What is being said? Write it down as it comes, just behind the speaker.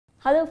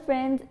Hello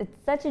friends, it's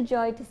such a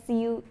joy to see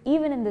you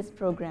even in this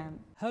program.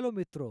 Hello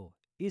मित्रों,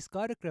 इस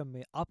कार्यक्रम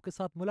में आपके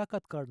साथ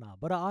मुलाकात करना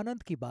बड़ा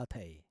आनंद की बात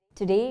है।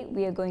 Today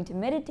we are going to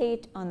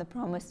meditate on the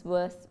promised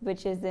verse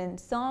which is in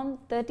Psalm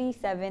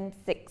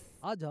 37:6.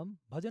 आज हम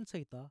भजन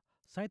संहिता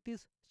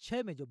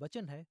 37:6 में जो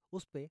वचन है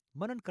उस पे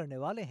मनन करने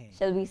वाले हैं।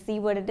 Shall we see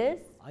what it is?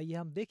 आइए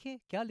हम देखें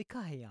क्या लिखा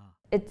है यहाँ।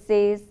 It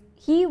says,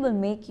 "He will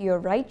make your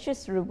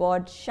righteous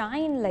reward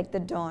shine like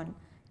the dawn,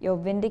 your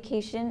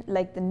vindication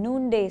like the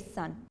noonday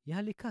sun."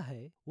 यहाँ लिखा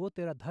है, वो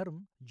तेरा धर्म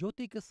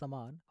ज्योति के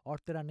समान और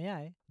तेरा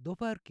न्याय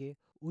दोपहर के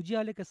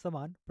उजियाले के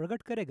समान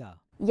प्रकट करेगा।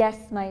 Yes,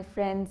 my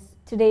friends,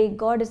 today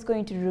God is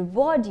going to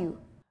reward you.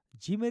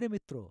 जी मेरे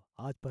मित्रों,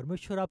 आज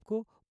परमेश्वर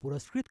आपको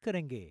पुरस्कृत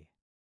करेंगे।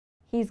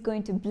 He is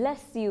going to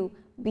bless you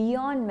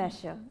beyond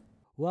measure.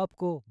 वो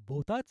आपको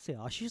बहुतायत से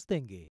आशीष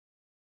देंगे।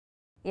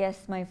 Yes,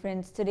 my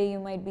friends, today you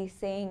might be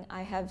saying,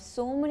 I have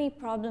so many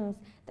problems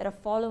that are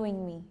following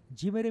me.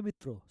 जी मेरे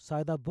मित्रों,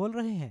 शायद आप बोल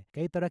रहे हैं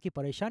कई तरह की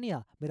परेशानियां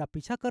मेरा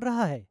पीछा कर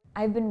रहा है।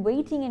 I've been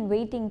waiting and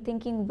waiting,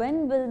 thinking, when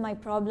will my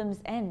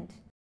problems end?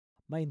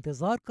 मैं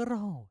इंतजार कर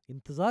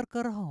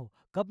रहा हूँ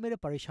कब मेरे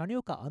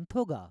परेशानियों का अंत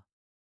होगा।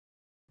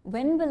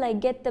 When will I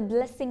get the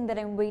blessing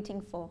that I'm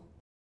waiting for?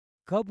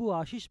 कब वो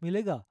आशीष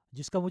मिलेगा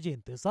जिसका मुझे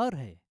इंतजार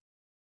है।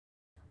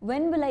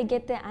 When will I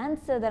get the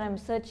answer that I'm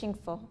searching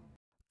for?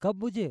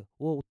 कब मुझे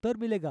वो उत्तर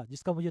मिलेगा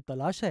जिसका मुझे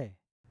तलाश है।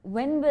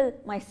 When will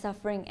my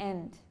suffering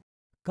end?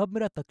 कब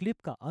मेरा तकलीफ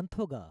का अंत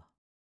होगा।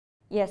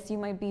 Yes, you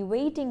might be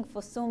waiting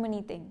for so many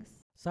things.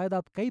 शायद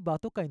आप कई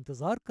बातों का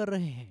इंतजार कर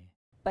रहे हैं।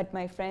 But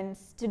my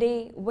friends,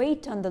 today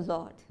wait on the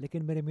Lord.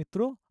 लेकिन मेरे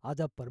मित्रों,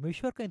 आज आप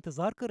परमेश्वर का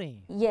इंतजार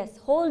करें। Yes,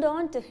 hold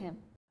on to Him.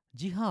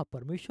 जी हाँ,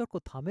 परमेश्वर को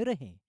थामे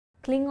रहें।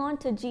 Cling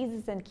on to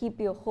Jesus and keep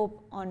your hope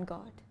on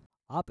God.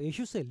 आप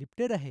यीशु से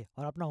लिपटे रहें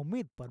और अपना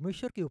उम्मीद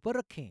परमेश्वर के ऊपर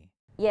रखें।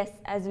 Yes,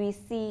 as we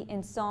see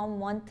in Psalm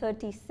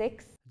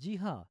 136, जी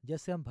हाँ,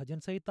 जैसे हम भजन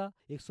संहिता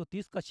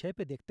 130:6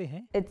 पे देखते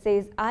हैं, it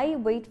says, I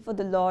wait for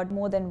the Lord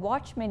more than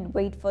watchmen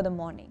wait for the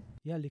morning.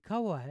 यह लिखा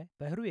हुआ है,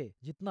 पहरुए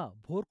जितना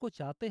भोर को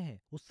चाहते हैं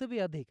उससे भी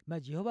अधिक मैं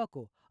यहोवा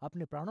को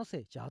अपने प्राणों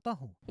से चाहता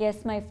हूँ।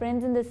 Yes, my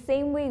friends, in the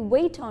same way,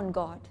 wait on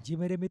God. जी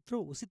मेरे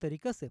मित्रों, उसी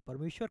तरीके से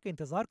परमेश्वर का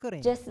इंतजार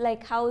करें। Just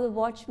like how the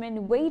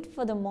watchmen wait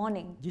for the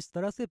morning, जिस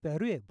तरह से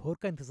पहरुए भोर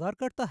का इंतजार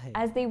करता है,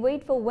 as they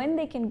wait for when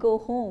they can go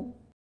home,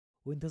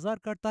 वो इंतजार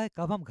करता है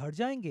कब हम घर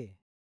जाएंगे,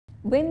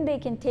 when they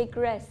can take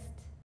rest.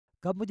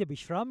 कब मुझे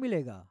विश्राम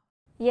मिलेगा।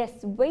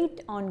 Yes,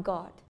 wait on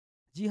God.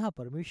 जी हाँ,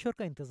 परमेश्वर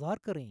का इंतजार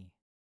करें।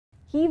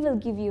 He will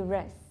give you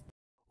rest.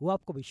 वो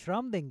आपको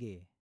विश्राम देंगे।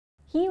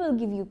 He will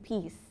give you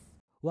peace.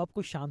 वो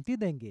आपको शांति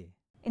देंगे।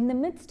 In the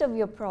midst of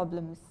your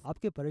problems,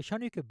 आपके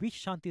परेशानियों के बीच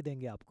शांति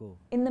देंगे आपको।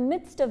 in the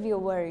midst of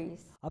your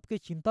worries, आपके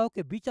चिंताओं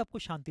के बीच आपको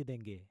शांति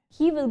देंगे।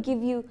 He will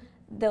give you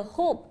the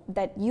hope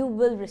that you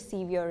will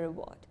receive your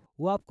reward.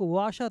 वो आपको वो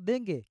आशा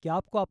देंगे कि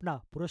आपको अपना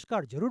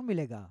पुरस्कार जरूर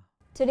मिलेगा।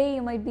 Today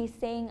you might be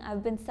saying,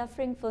 I've been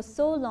suffering for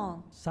so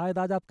long. शायद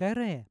आज आप कह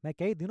रहे हैं, मैं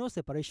कई दिनों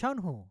से परेशान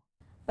हूँ।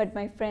 But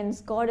my friends,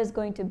 God is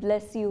going to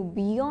bless you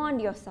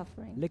beyond your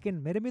suffering. लेकिन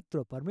मेरे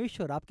मित्रों,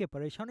 परमेश्वर आपके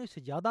परेशानियों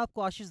से ज्यादा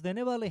आपको आशीष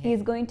देने वाले He is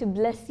हैं। going to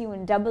bless you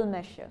in double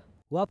measure.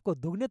 वो आपको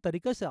दुगने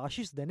तरीके से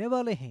आशीष देने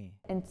वाले हैं।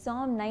 In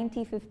Psalm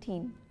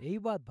 90:15, यही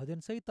बात भजन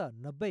संहिता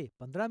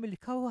 90:15 में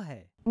लिखा हुआ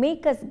है।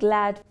 make us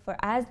glad for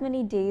as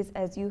many days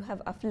as you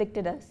have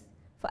afflicted us,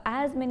 for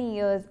as many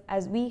years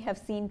as we have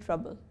seen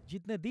trouble.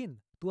 जितने दिन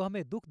तू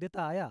हमें दुख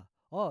देता आया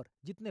और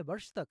जितने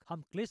वर्ष तक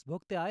हम क्लेश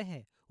भोगते आए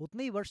हैं,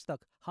 उतने ही वर्ष तक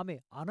हमें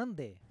आनंद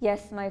दे।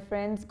 Yes, my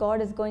friends,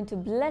 God is going to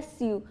bless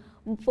you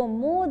for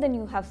more than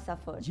you have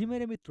suffered. जी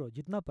मेरे मित्रों,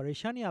 जितना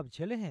परेशानी आप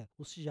झेले हैं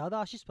उससे ज्यादा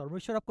आशीष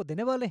परमेश्वर आपको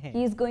देने वाले हैं।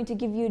 He is going to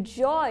give you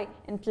joy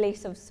in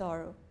place of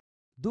sorrow.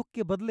 दुख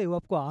के बदले वो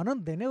आपको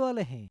आनंद देने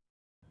वाले हैं।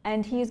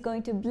 And He is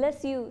going to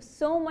bless you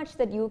so much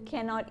that you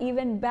cannot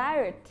even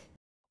bear it.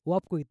 वो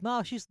आपको इतना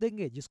आशीष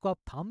देंगे जिसको आप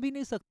थाम भी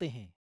नहीं सकते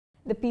हैं।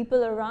 The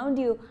people around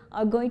you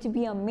are going to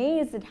be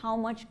amazed at how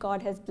much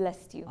God has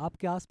blessed you.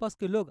 आपके आसपास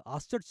के लोग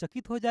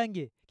आश्चर्यचकित हो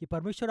जाएंगे कि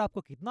परमेश्वर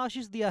आपको कितना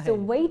आशीष दिया है। So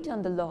wait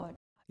on the Lord,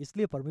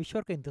 इसलिए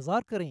परमेश्वर का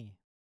इंतजार करें।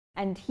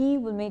 and He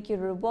will make your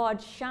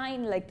reward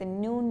shine like the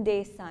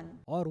noonday sun,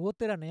 और वो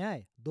तेरा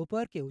न्याय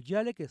दोपहर के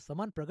उजियाले के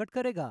समान प्रकट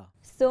करेगा।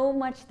 so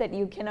much that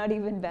you cannot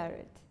even bear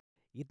it.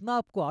 इतना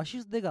आपको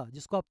आशीष देगा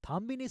जिसको आप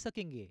थाम भी नहीं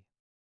सकेंगे।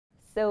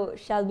 So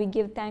shall we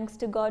give thanks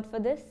to God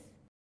for this?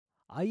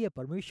 आइए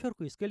परमेश्वर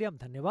को इसके लिए हम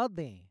धन्यवाद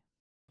दें।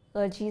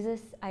 Lord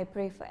Jesus, I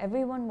pray for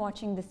everyone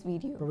watching this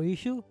video. प्रभु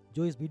यीशु,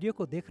 जो इस वीडियो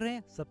को देख रहे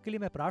हैं सबके लिए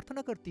मैं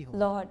प्रार्थना करती हूँ।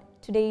 Lord,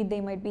 today they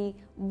might be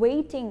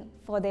waiting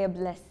for their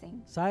blessing,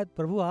 शायद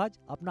प्रभु आज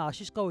अपना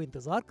आशीष का वो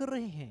इंतजार कर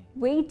रहे हैं।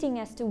 waiting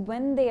as to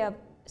when their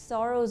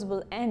sorrows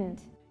will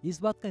end,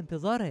 इस बात का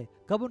इंतजार है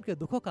कब उनके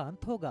दुखों का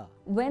अंत होगा,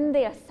 when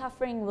their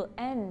suffering will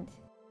end.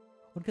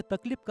 उनके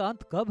तकलीफ का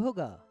अंत कब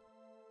होगा।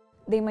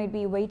 They might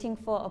be waiting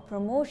for a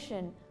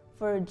promotion,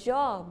 for a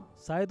job,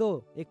 शायद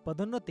वो एक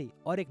पदोन्नति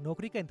और एक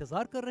नौकरी का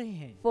इंतजार कर रहे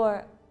हैं,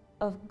 for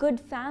a good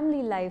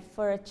family life,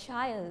 for a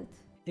child,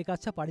 एक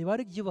अच्छा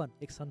पारिवारिक जीवन,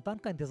 एक संतान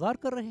का इंतजार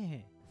कर रहे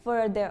हैं, for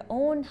their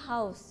own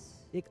house.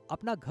 एक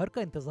अपना घर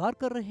का इंतजार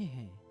कर रहे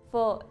हैं,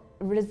 for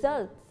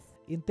results.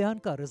 इम्तिहान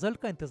का रिजल्ट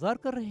का इंतजार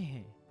कर रहे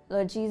हैं।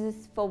 Lord Jesus,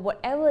 for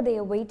whatever they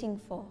are waiting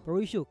for, प्रभु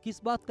यीशु,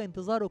 किस बात का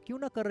इंतजार हो क्यों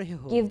ना कर रहे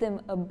हो, give them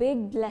a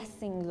big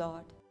blessing,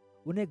 Lord.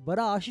 उन्हें एक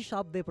बड़ा आशीष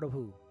आप दे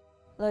प्रभु।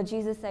 Lord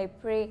Jesus, I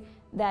pray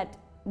that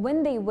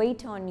when they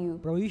wait on you,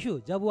 प्रभु यीशु,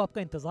 जब वो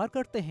आपका इंतजार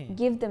करते हैं,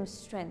 give them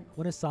strength,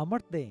 उन्हें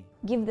सामर्थ दें,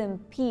 give them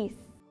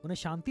peace, उन्हें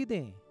शांति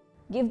दें,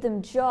 give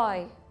them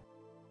joy,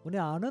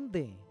 उन्हें आनंद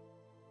दें,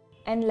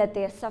 and let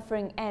their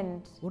suffering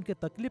end, उनके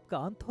तकलीफ का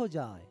अंत हो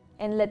जाए,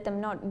 and let them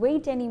not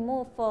wait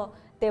anymore for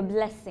their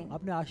blessing.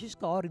 अपने आशीष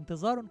का और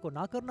इंतजार उनको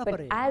ना करना But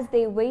पड़े। as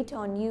they wait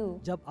on you,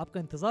 जब आपका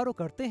इंतजार वो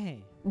करते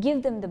हैं,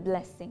 give them the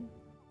blessing,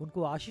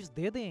 उनको आशीष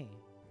दे दें,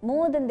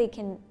 more than they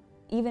can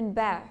even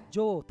bear.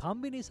 जो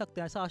थाम भी नहीं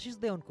सकते, ऐसा आशीष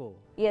दे उनको।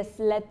 Yes,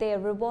 let their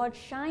reward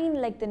shine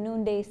like the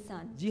noonday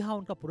sun, जी हाँ,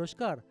 उनका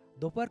पुरस्कार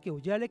दोपहर के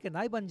उजाले के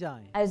नाई बन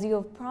जाएं, as you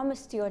have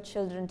promised your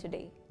children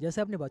today.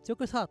 जैसे अपने बच्चों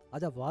के साथ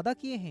आज आप वादा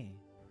किए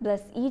हैं।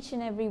 Bless each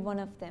and every one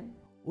of them,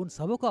 उन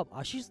सबों को आप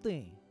आशीष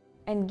दें,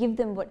 and give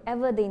them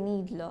whatever they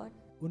need, Lord.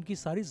 उनकी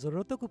सारी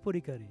जरूरतों को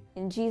पूरी करें।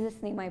 In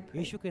Jesus' name I pray.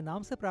 यीशु के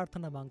नाम से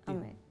प्रार्थना मांगती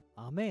हूँ। Amen.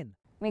 आमीन।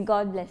 May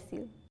God bless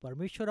you.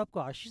 परमेश्वर आपको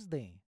आशीष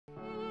दें।